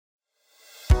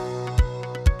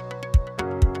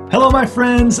Hello, my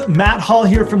friends. Matt Hall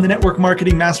here from the Network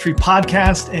Marketing Mastery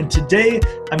Podcast. And today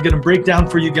I'm going to break down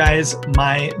for you guys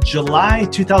my July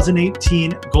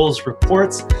 2018 goals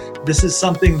reports. This is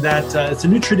something that it's a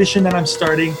new tradition that I'm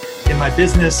starting in my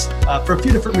business for a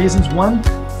few different reasons. One,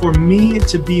 for me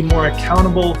to be more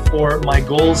accountable for my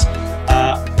goals.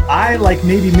 I, like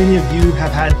maybe many of you,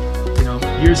 have had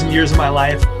years and years of my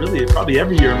life, really probably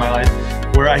every year of my life,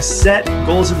 where I set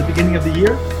goals at the beginning of the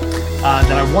year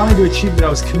that I wanted to achieve, that I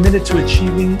was committed to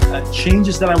achieving,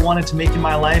 changes that I wanted to make in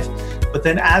my life. But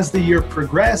then as the year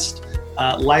progressed,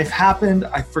 life happened.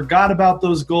 I forgot about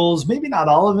those goals, maybe not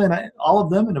all of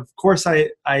them. And of course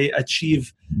I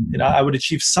would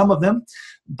achieve some of them.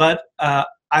 But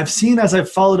I've seen, as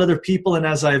I've followed other people and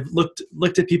as I've looked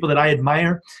at people that I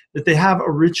admire, that they have a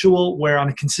ritual where on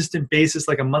a consistent basis,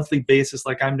 like a monthly basis,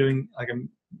 like I'm doing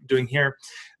here,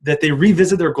 that they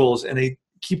revisit their goals and they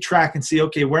keep track and see,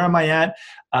 okay, where am I at?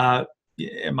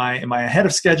 Am I ahead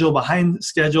of schedule, behind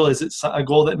schedule? Is it a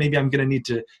goal that maybe I'm going to need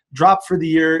to drop for the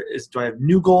year? Do I have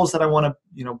new goals that I want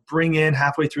to bring in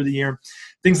halfway through the year?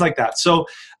 Things like that. So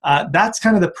that's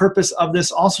kind of the purpose of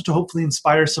this, also to hopefully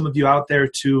inspire some of you out there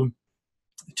to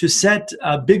set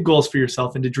big goals for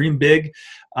yourself and to dream big.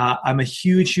 I'm a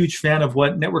huge fan of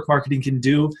what network marketing can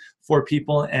do for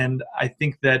people. And I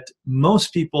think that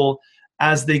most people,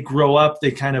 as they grow up, they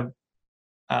kind of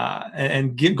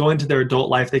go into their adult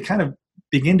life, they kind of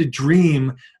begin to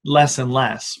dream less and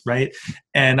less, right?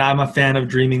 And I'm a fan of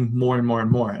dreaming more and more and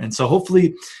more. And so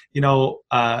hopefully,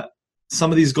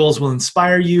 some of these goals will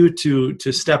inspire you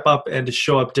to step up and to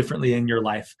show up differently in your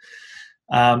life.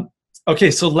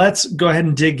 Okay, so let's go ahead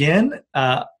and dig in.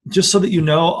 Just so that you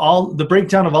know, all the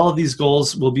breakdown of all of these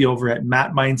goals will be over at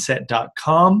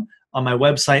mattmindset.com on my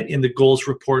website in the goals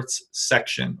reports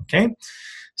section, okay?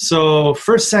 So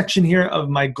first section here of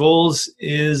my goals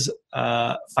is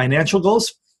financial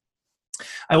goals.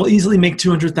 I will easily make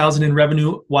 $200,000 in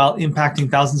revenue while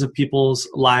impacting thousands of people's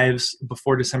lives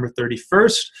before December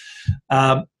 31st.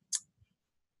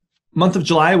 Month of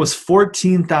July was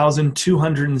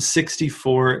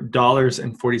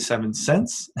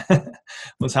 $14,264.47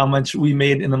 was how much we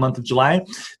made in the month of July.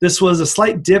 This was a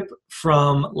slight dip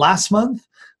from last month,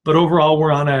 but overall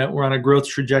we're on a growth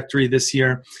trajectory this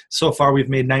year. So far we've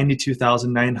made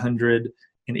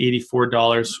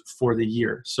 $92,984 for the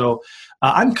year. So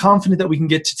I'm confident that we can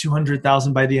get to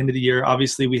 200,000 by the end of the year.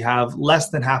 Obviously we have less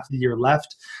than half the year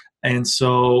left. And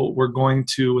so we're going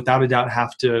to, without a doubt,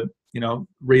 have to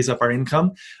raise up our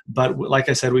income. But like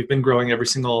I said, we've been growing every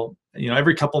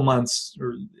couple months,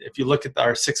 or if you look at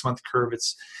our 6-month curve,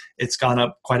 it's gone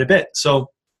up quite a bit.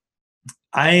 So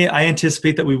I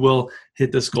anticipate that we will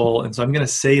hit this goal. And so I'm going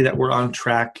to say that we're on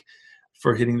track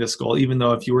for hitting this goal, even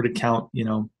though if you were to count,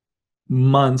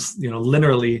 months,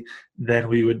 linearly, then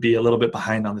we would be a little bit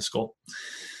behind on this goal.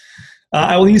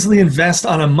 I will easily invest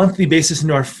on a monthly basis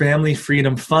into our Family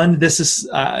Freedom Fund. This is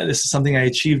something I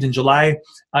achieved in July.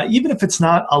 Even if it's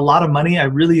not a lot of money, I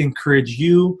really encourage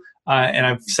you, and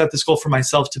I've set this goal for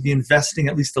myself, to be investing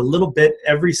at least a little bit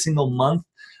every single month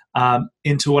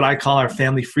into what I call our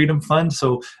Family Freedom Fund.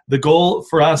 So the goal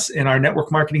for us in our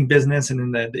network marketing business and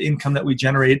in the income that we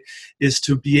generate is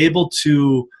to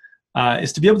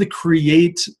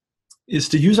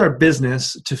use our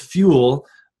business to fuel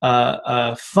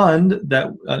a fund,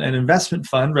 an investment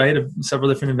fund, right, of several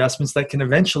different investments that can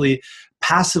eventually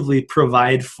passively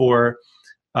provide for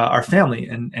our family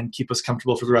and keep us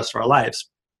comfortable for the rest of our lives.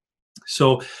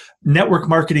 So network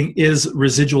marketing is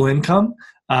residual income,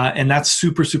 and that's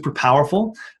super, super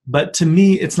powerful. But to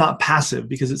me, it's not passive,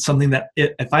 because it's something that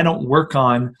if I don't work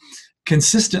on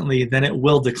consistently, then it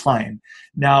will decline.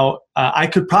 Now, I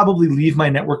could probably leave my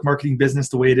network marketing business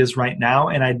the way it is right now,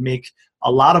 and I'd make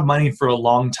a lot of money for a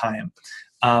long time.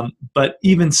 But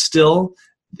even still,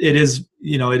 it is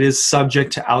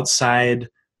subject to outside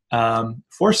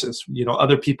forces,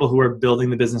 other people who are building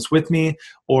the business with me,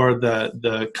 or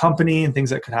the company, and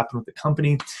things that could happen with the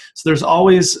company. So there's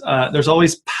always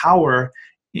power,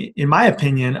 in my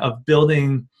opinion, of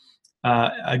building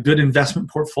a good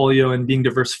investment portfolio and being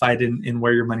diversified in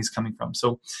where your money's coming from.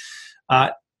 So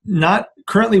not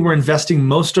currently, we're investing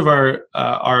most of our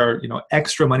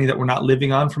extra money that we're not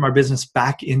living on from our business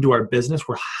back into our business.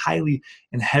 We're highly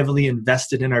and heavily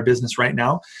invested in our business right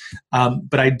now.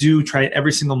 But I do try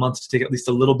every single month to take at least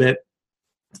a little bit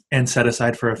and set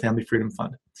aside for our Family Freedom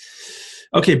Fund.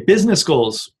 Okay, business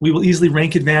goals. We will easily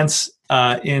rank advance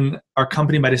in our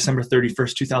company by December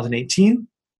 31st, 2018.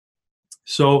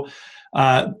 So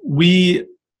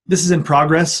this is in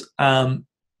progress.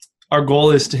 Our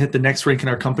goal is to hit the next rank in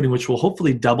our company, which will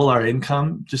hopefully double our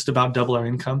income, just about double our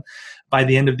income by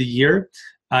the end of the year.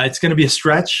 It's going to be a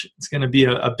stretch. It's going to be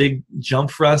a big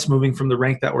jump for us moving from the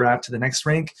rank that we're at to the next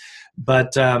rank.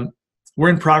 But we're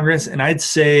in progress, and I'd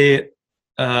say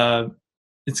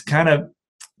it's kind of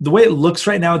the way it looks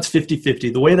right now, it's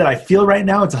 50-50. The way that I feel right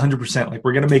now, it's 100%. Like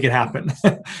we're going to make it happen,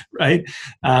 right?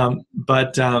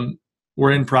 But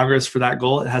we're in progress for that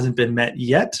goal. It hasn't been met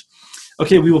yet.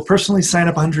 Okay, we will personally sign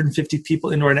up 150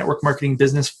 people into our network marketing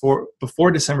business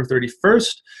before December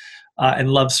 31st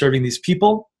and love serving these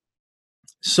people.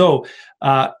 So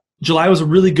July was a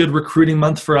really good recruiting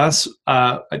month for us.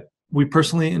 We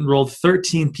personally enrolled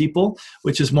 13 people,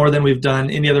 which is more than we've done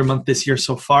any other month this year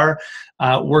so far.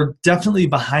 We're definitely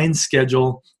behind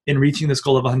schedule in reaching this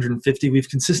goal of 150. We've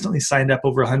consistently signed up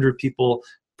over 100 people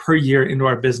per year into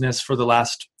our business for the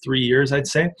last 3 years, I'd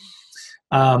say.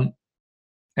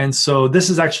 And so this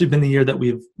has actually been the year that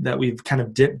we've kind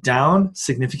of dipped down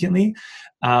significantly.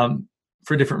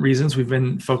 For different reasons. We've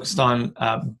been focused on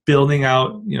building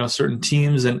out, certain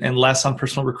teams and less on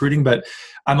personal recruiting. But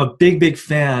I'm a big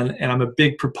fan, and I'm a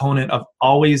big proponent of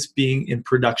always being in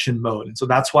production mode. And so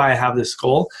that's why I have this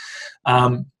goal.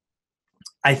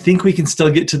 I think we can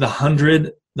still get to the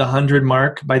 100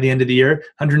 mark by the end of the year.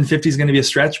 150 is going to be a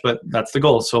stretch, but that's the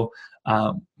goal. So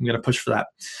I'm going to push for that.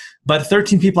 But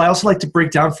 13 people, I also like to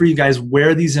break down for you guys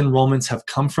where these enrollments have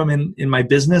come from in my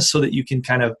business so that you can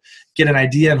kind of get an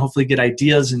idea and hopefully get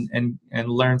ideas and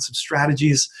learn some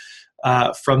strategies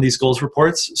from these goals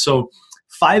reports. So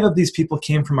 5 of these people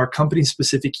came from our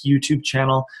company-specific YouTube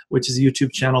channel, which is a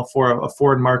YouTube channel for a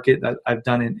foreign market that I've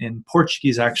done in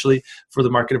Portuguese, actually, for the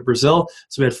market of Brazil.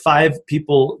 So we had 5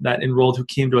 people that enrolled who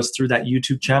came to us through that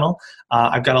YouTube channel.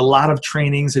 I've got a lot of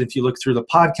trainings, and if you look through the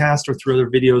podcast or through other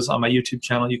videos on my YouTube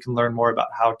channel, you can learn more about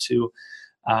how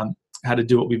to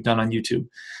do what we've done on YouTube.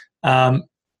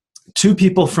 2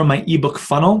 people from my ebook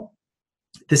funnel.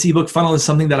 This ebook funnel is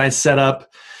something that I set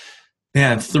up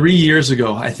 3 years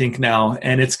ago, I think now,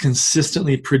 and it's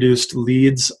consistently produced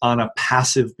leads on a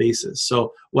passive basis.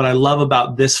 So what I love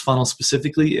about this funnel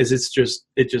specifically is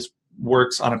it just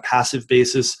works on a passive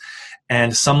basis.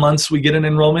 And some months we get an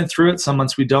enrollment through it, some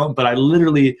months we don't, but I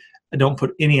don't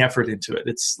put any effort into it.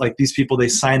 It's like these people, they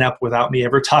sign up without me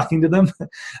ever talking to them.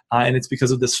 And it's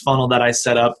because of this funnel that I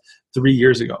set up 3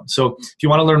 years ago. So if you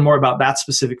want to learn more about that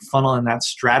specific funnel and that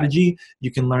strategy,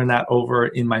 you can learn that over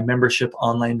in my membership,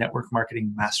 Online Network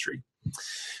Marketing Mastery.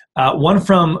 One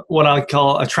from what I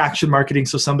call attraction marketing.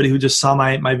 So somebody who just saw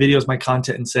my videos, my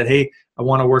content, and said, hey, I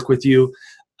want to work with you.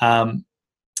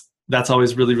 That's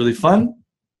always really, really fun.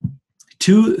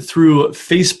 2 through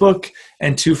Facebook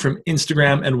and 2 from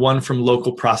Instagram and 1 from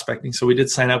local prospecting. So we did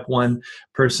sign up 1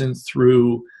 person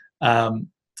through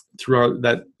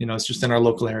it's just in our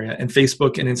local area. And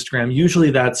Facebook and Instagram, usually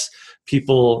that's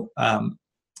people,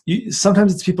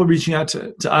 sometimes it's people reaching out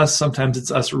to us, sometimes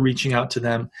it's us reaching out to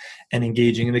them and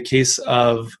engaging. In the case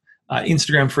of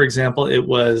Instagram, for example, it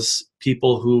was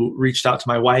people who reached out to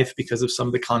my wife because of some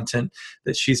of the content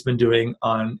that she's been doing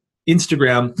on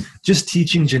Instagram, just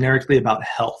teaching generically about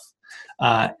health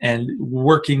and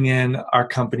working in our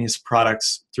company's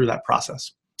products through that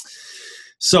process.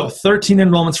 So 13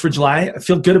 enrollments for July. I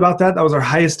feel good about that. That was our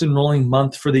highest enrolling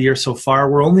month for the year so far.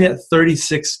 We're only at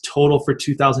 36 total for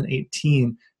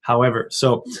 2018, however.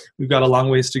 So we've got a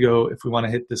long ways to go if we want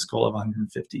to hit this goal of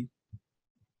 150.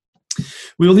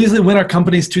 We will easily win our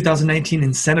company's 2019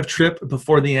 incentive trip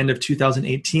before the end of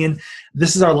 2018.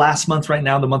 This is our last month right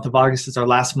now. The month of August is our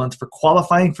last month for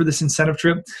qualifying for this incentive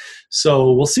trip.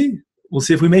 So we'll see. We'll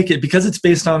see if we make it. Because it's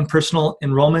based on personal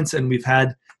enrollments and we've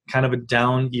had kind of a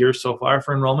down year so far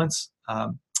for enrollments,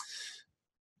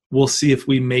 we'll see if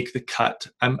we make the cut.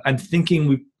 I'm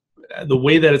thinking the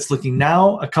way that it's looking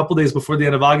now, a couple days before the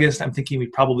end of August, I'm thinking we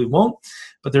probably won't,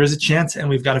 but there is a chance, and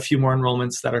we've got a few more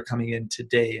enrollments that are coming in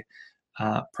today,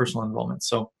 personal enrollments.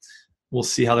 So we'll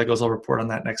see how that goes. I'll report on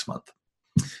that next month.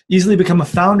 Easily become a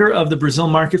founder of the Brazil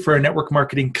market for our network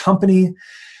marketing company.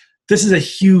 This is a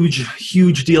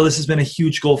huge deal. This has been a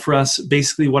huge goal for us.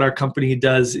 Basically, what our company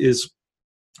does is,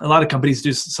 a lot of companies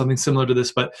do something similar to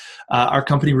this, but our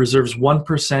company reserves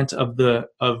 1%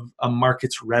 of a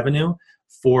market's revenue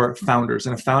for founders.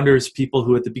 And a founder is people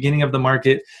who at the beginning of the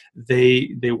market,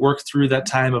 they work through that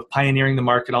time of pioneering the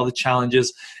market, all the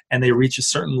challenges, and they reach a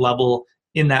certain level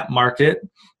in that market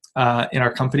in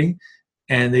our company.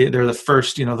 And they're the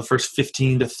first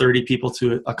 15 to 30 people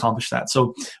to accomplish that.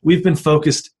 So we've been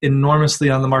focused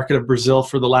enormously on the market of Brazil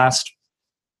for the last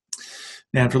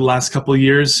couple of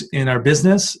years in our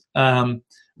business.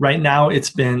 Right now, it's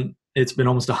been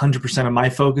almost 100% of my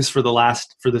focus for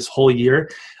this whole year,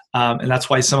 and that's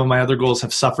why some of my other goals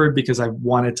have suffered, because I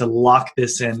wanted to lock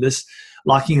this in.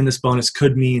 Locking in this bonus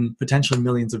could mean potentially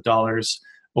millions of dollars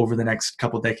over the next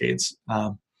couple decades.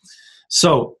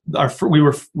 So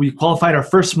we qualified our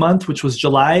first month, which was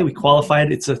July. We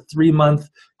qualified. It's a 3-month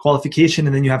qualification,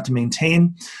 and then you have to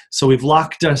maintain. So we've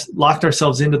locked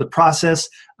ourselves into the process.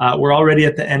 We're already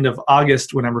at the end of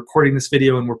August when I'm recording this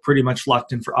video, and we're pretty much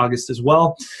locked in for August as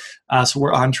well. So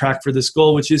we're on track for this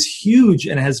goal, which is huge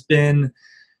and has been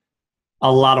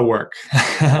a lot of work,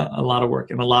 a lot of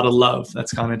work and a lot of love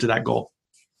that's gone into that goal.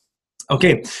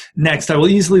 Okay, next, I will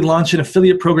easily launch an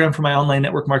affiliate program for my online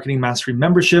network marketing mastery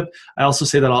membership. I also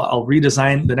say that I'll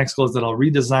redesign. The next goal is that I'll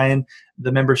redesign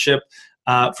the membership.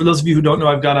 For those of you who don't know,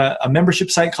 I've got a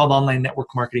membership site called Online Network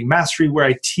Marketing Mastery, where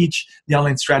I teach the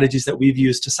online strategies that we've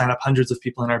used to sign up hundreds of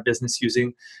people in our business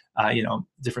using,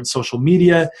 different social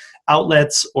media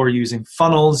outlets, or using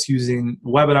funnels, using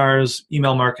webinars,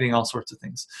 email marketing, all sorts of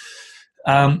things.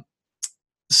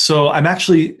 So I'm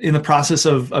actually in the process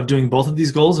of doing both of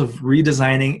these goals, of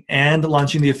redesigning and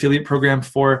launching the affiliate program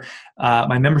for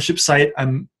my membership site.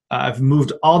 I've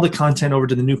moved all the content over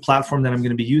to the new platform that I'm going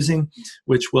to be using,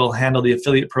 which will handle the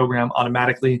affiliate program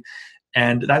automatically.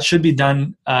 And that should be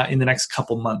done in the next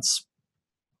couple months.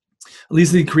 I'll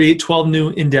easily create 12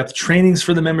 new in-depth trainings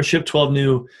for the membership, 12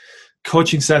 new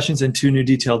coaching sessions, and 2 new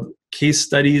detailed case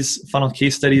studies, funnel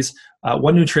case studies.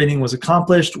 1 new training was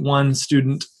accomplished, 1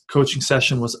 student coaching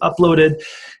session was uploaded,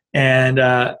 and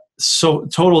so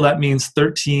total that means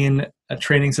 13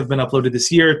 trainings have been uploaded this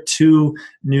year, 2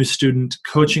 new student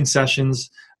coaching sessions,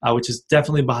 which is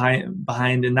definitely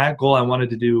behind in that goal. I wanted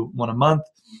to do 1 a month,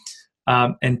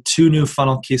 and 2 new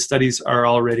funnel case studies are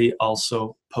already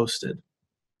also posted.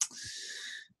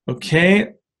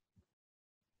 Okay.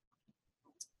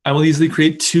 I will easily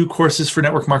create 2 courses for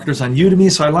network marketers on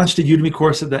Udemy. So I launched a Udemy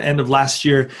course at the end of last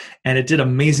year, and it did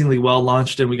amazingly well,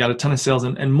 launched, and we got a ton of sales.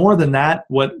 And more than that,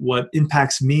 what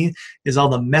impacts me is all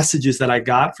the messages that I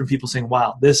got from people saying,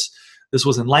 wow, this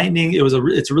was enlightening.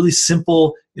 It's a really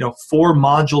simple,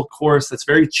 4-module course that's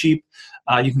very cheap.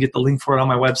 You can get the link for it on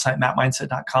my website,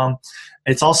 mattmindset.com.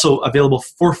 It's also available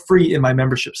for free in my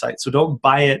membership site. So don't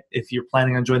buy it if you're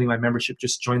planning on joining my membership.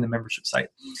 Just join the membership site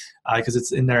because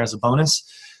it's in there as a bonus.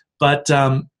 But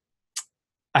I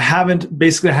haven't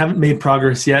made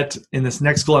progress yet. In this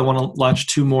next goal, I want to launch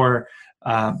 2 more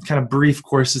kind of brief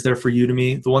courses there for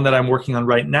Udemy. The one that I'm working on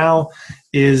right now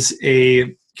is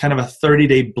a kind of a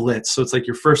 30-day blitz. So it's like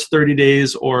your first 30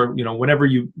 days, or whenever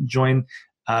you join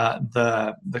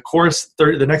the course,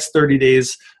 the next 30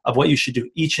 days of what you should do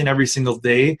each and every single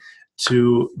day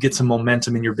to get some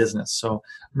momentum in your business. So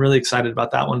I'm really excited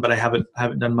about that one, but I haven't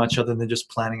done much other than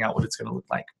just planning out what it's going to look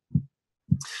like.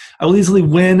 I will easily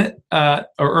win or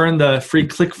earn the free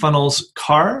ClickFunnels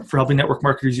car for helping network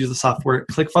marketers use the software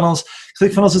ClickFunnels.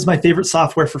 ClickFunnels is my favorite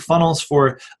software for funnels,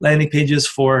 for landing pages,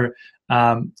 for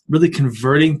really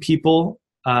converting people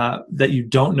that you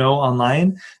don't know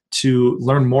online to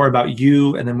learn more about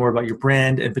you, and then more about your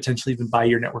brand, and potentially even buy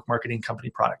your network marketing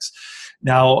company products.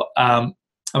 Now,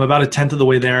 I'm about 1/10 of the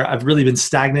way there. I've really been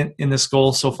stagnant in this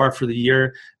goal so far for the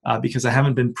year because I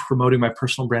haven't been promoting my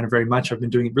personal brand very much. I've been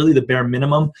doing really the bare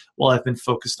minimum while I've been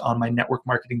focused on my network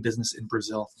marketing business in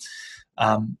Brazil.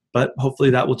 But hopefully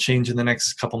that will change in the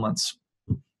next couple months.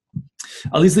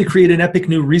 I'll easily create an epic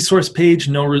new resource page.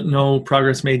 No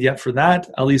progress made yet for that.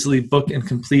 I'll easily book and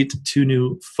complete 2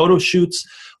 new photo shoots.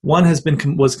 One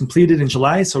was completed in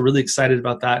July, so really excited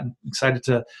about that.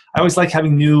 I always like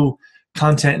having new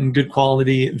content and good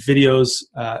quality videos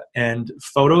and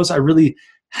photos. I really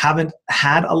haven't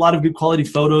had a lot of good quality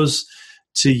photos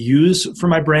to use for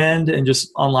my brand and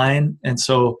just online. And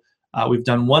so we've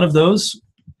done 1 of those,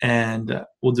 and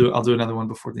I'll do another one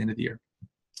before the end of the year.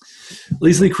 I'll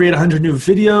easily create 100 new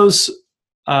videos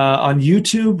on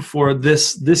YouTube for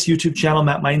this YouTube channel,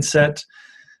 Matt Mindset,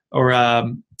 or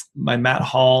my Matt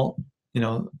Hall,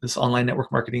 this online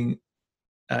network marketing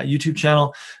YouTube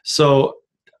channel. So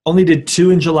only did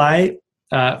 2 in July,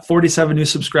 47 new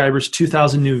subscribers,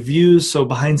 2,000 new views, so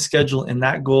behind schedule in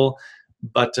that goal,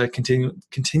 but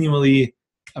continually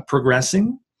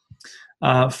progressing.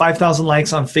 5,000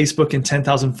 likes on Facebook and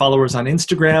 10,000 followers on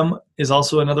Instagram is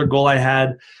also another goal I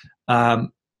had.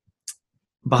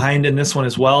 Behind in this one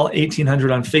as well,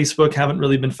 1,800 on Facebook, haven't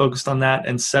really been focused on that,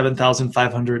 and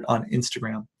 7,500 on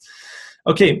Instagram.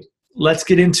 Okay, let's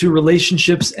get into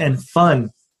relationships and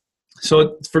fun.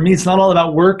 So for me, it's not all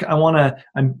about work.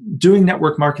 I'm doing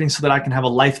network marketing so that I can have a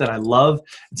life that I love,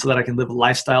 and so that I can live a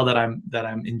lifestyle that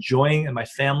I'm enjoying and my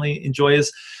family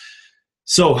enjoys.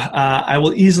 So I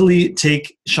will easily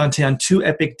take Shantae on 2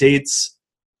 epic dates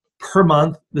per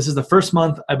month. This is the first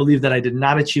month I believe that I did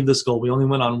not achieve this goal. We only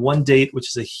went on 1 date, which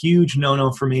is a huge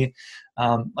no-no for me.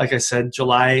 Like I said,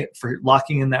 July, for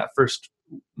locking in that first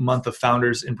month of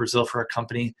founders in Brazil for our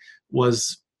company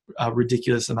was a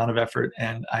ridiculous amount of effort,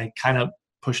 and I kind of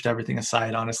pushed everything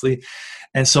aside, honestly.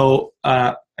 And so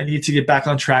I need to get back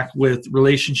on track with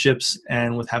relationships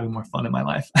and with having more fun in my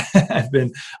life. I've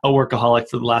been a workaholic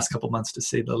for the last couple months, to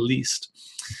say the least.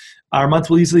 Our month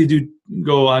will easily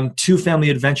go on 2 family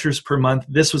adventures per month.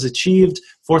 This was achieved.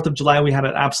 4th of July, we had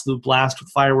an absolute blast with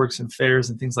fireworks and fairs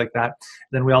and things like that.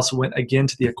 Then we also went again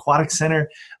to the Aquatic Center,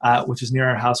 which is near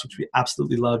our house, which we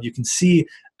absolutely love. You can see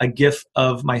a GIF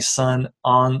of my son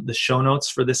on the show notes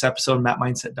for this episode,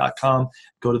 mattmindset.com.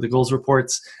 Go to the goals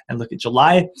reports and look at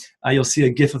July. You'll see a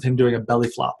GIF of him doing a belly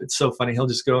flop. It's so funny. He'll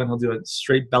just go and he'll do a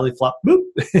straight belly flop, boop,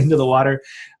 into the water.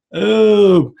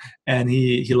 Oh, and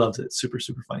he loves it. Super,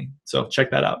 super funny. So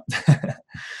check that out.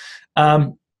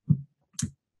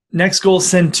 Next goal,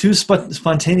 send 2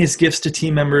 spontaneous gifts to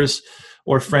team members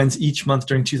or friends each month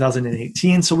during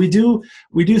 2018. So we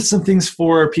do some things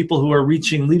for people who are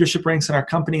reaching leadership ranks in our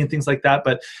company and things like that.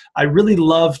 But I really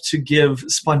love to give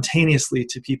spontaneously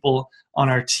to people on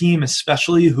our team,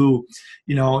 especially who,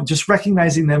 just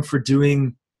recognizing them for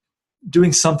doing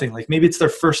something. Like maybe it's their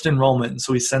first enrollment, and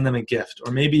so we send them a gift.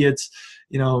 Or maybe it's,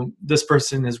 this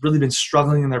person has really been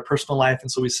struggling in their personal life,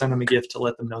 and so we send them a gift to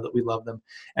let them know that we love them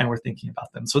and we're thinking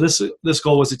about them. So this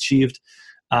goal was achieved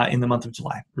in the month of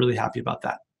July. Really happy about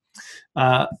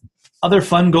that. Other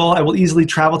fun goal, I will easily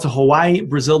travel to Hawaii,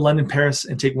 Brazil, London, Paris,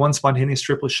 and take 1 spontaneous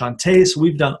trip with Shantae. So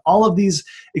we've done all of these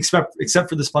except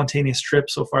for the spontaneous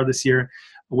trip so far this year,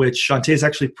 which Shantae is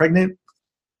actually pregnant,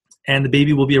 and the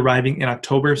baby will be arriving in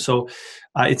October. So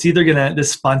it's either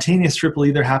this spontaneous trip will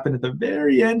either happen at the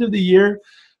very end of the year,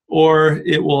 or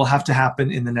it will have to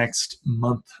happen in the next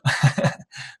month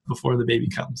before the baby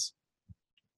comes.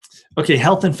 Okay,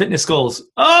 health and fitness goals.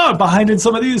 Behind in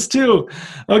some of these too.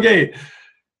 Okay.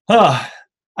 I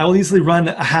will easily run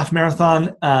a half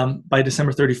marathon by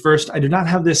December 31st. I do not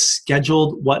have this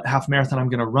scheduled, what half marathon I'm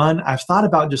going to run. I've thought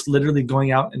about just literally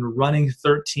going out and running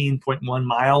 13.1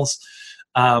 miles.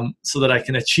 So that I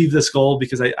can achieve this goal,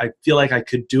 because I feel like I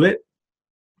could do it,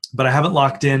 but I haven't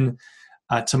locked in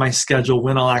to my schedule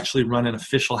when I'll actually run an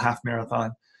official half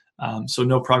marathon. So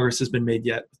no progress has been made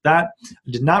yet with that.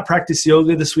 I did not practice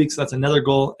yoga this week, so that's another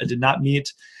goal I did not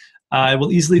meet. I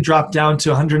will easily drop down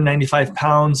to 195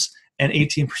 pounds and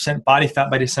 18% body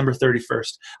fat by December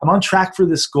 31st. I'm on track for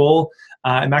this goal.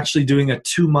 I'm actually doing a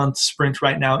 2-month sprint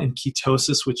right now in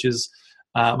ketosis, which is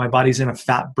my body's in a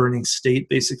fat burning state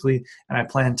basically, and I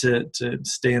plan to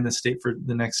stay in this state for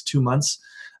the next 2 months.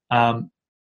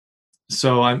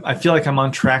 So I feel like I'm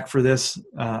on track for this.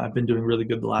 I've been doing really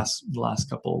good the last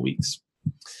couple of weeks.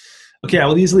 Okay, I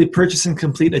will easily purchase and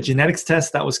complete a genetics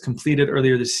test that was completed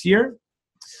earlier this year.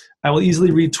 I will easily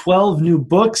read 12 new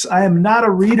books. I am not a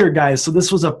reader, guys, so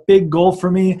this was a big goal for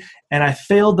me, and I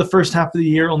failed the first half of the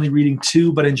year only reading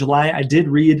 2, but in July I did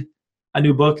read a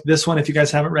new book. This one, if you guys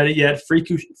haven't read it yet,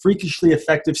 Freakishly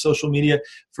Effective Social Media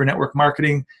for Network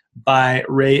Marketing by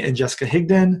Ray and Jessica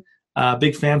Higdon.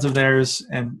 Big fans of theirs,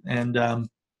 and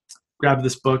grabbed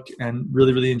this book and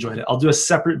really, really enjoyed it. I'll do a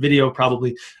separate video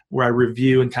probably where I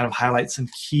review and kind of highlight some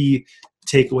key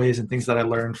takeaways and things that I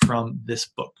learned from this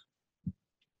book.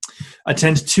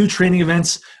 Attend 2 training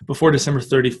events before December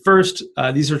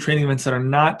 31st. These are training events that are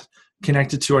not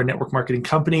connected to our network marketing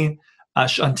company.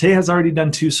 Shantae has already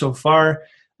done 2 so far.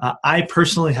 I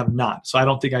personally have not, so I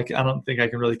don't think I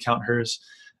can really count hers.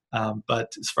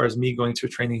 But as far as me going to a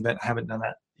training event, I haven't done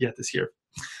that yet this year.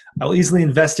 I will easily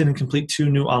invest in and complete 2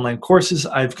 new online courses.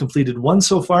 I've completed 1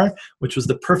 so far, which was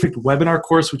the Perfect Webinar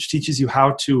course, which teaches you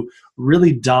how to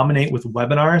really dominate with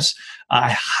webinars.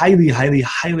 I highly, highly,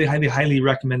 highly, highly, highly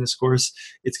recommend this course.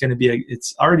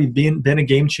 It's already been a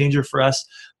game changer for us,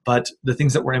 but the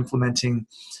things that we're implementing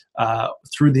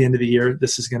through the end of the year,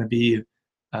 this is going to be,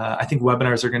 I think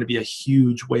webinars are going to be a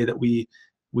huge way that we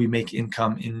make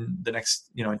income in the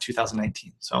next, in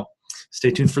 2019. So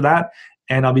stay tuned for that.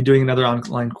 And I'll be doing another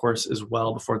online course as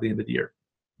well before the end of the year.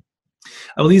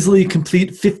 I will easily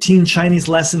complete 15 Chinese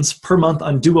lessons per month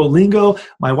on Duolingo.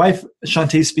 My wife,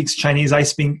 Shantae, speaks Chinese. I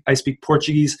speak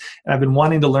Portuguese, and I've been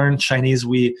wanting to learn Chinese.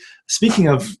 Speaking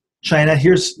of China,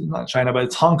 here's not China, but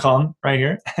it's Hong Kong right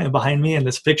here behind me in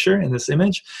this picture, in this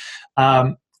image.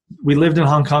 We lived in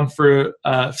Hong Kong for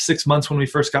 6 months when we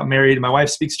first got married. My wife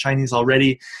speaks Chinese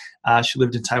already. She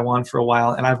lived in Taiwan for a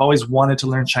while, and I've always wanted to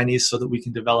learn Chinese so that we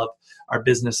can develop our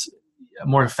business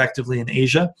more effectively in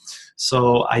Asia.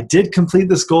 So I did complete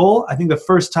this goal. I think the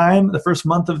first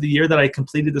month of the year that I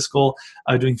completed this goal,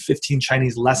 I was doing 15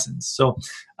 Chinese lessons. So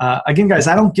again, guys,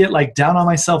 I don't get down on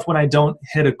myself when I don't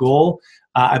hit a goal.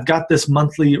 I've got this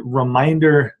monthly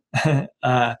reminder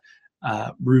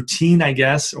routine, I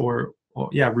guess, or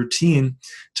routine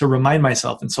to remind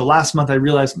myself. And so last month I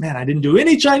realized, man, I didn't do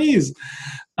any Chinese.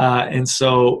 And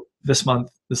so this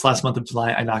last month of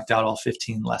July, I knocked out all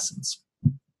 15 lessons.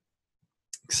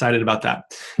 Excited about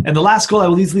that. And the last goal, I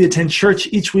will easily attend church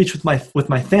each week with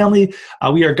my family.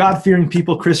 We are God-fearing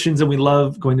people, Christians, and we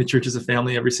love going to church as a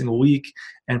family every single week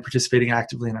and participating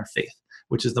actively in our faith,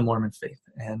 which is the Mormon faith,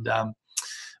 and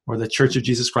or the Church of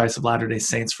Jesus Christ of Latter-day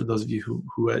Saints. For those of you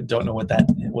who don't know what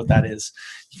that is,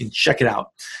 you can check it out.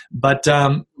 But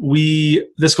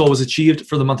this goal was achieved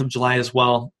for the month of July as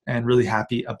well, and really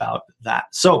happy about that.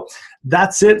 So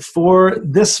that's it for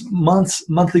this month's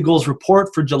monthly goals report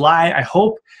for July. I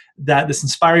hope that this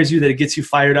inspires you, that it gets you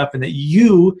fired up, and that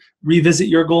you revisit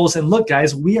your goals. And look,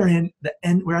 guys, we're at the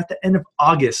end of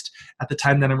August at the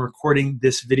time that I'm recording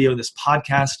this video, this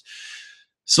podcast.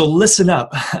 So listen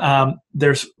up.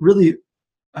 There's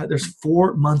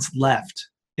 4 months left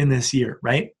in this year,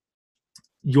 right?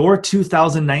 Your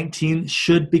 2019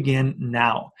 should begin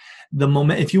now. The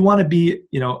moment, if you want to be,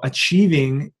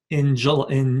 achieving in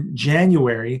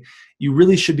January, you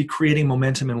really should be creating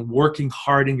momentum and working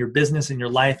hard in your business, in your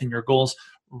life, in your goals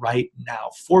right now.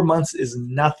 4 months is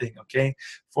nothing, okay?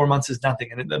 4 months is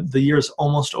nothing, and the year is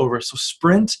almost over. So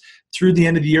sprint through the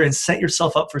end of the year and set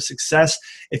yourself up for success.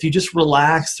 If you just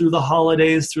relax through the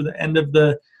holidays, through the end of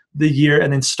the year,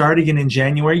 and then start again in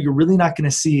January, you're really not going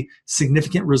to see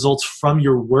significant results from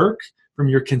your work, from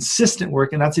your consistent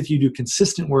work. And that's if you do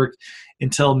consistent work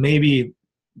until maybe,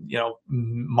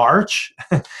 March.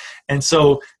 And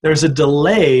so there's a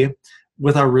delay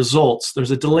with our results.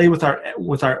 There's a delay with our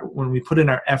when we put in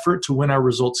our effort to when our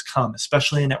results come,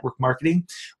 especially in network marketing,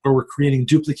 where we're creating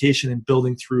duplication and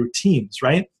building through teams,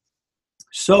 right?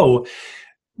 So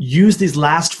use these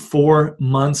last 4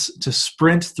 months to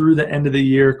sprint through the end of the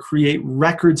year, create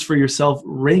records for yourself,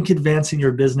 rank advance in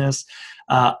your business.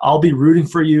 I'll be rooting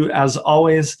for you as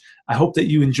always. I hope that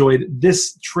you enjoyed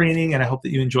this training, and I hope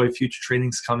that you enjoy future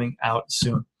trainings coming out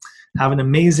soon. Have an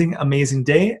amazing, amazing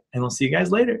day, and we'll see you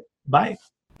guys later. Bye.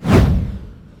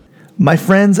 My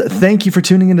friends, thank you for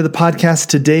tuning into the podcast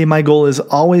today. My goal is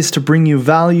always to bring you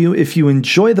value. If you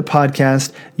enjoy the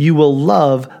podcast, you will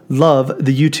love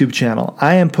the YouTube channel.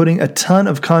 I am putting a ton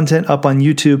of content up on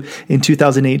YouTube in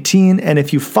 2018. And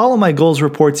if you follow my goals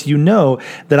reports, you know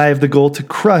that I have the goal to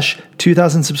crush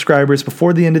 2,000 subscribers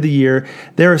before the end of the year.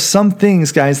 There are some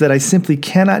things, guys, that I simply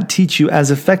cannot teach you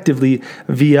as effectively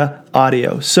via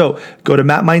audio. So go to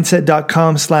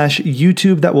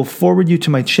mattmindset.com/YouTube. That will forward you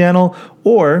to my channel,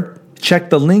 or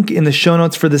check the link in the show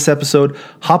notes for this episode.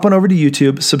 Hop on over to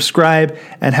YouTube, subscribe,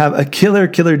 and have a killer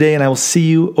day. And I will see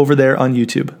you over there on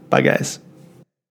YouTube. Bye, guys.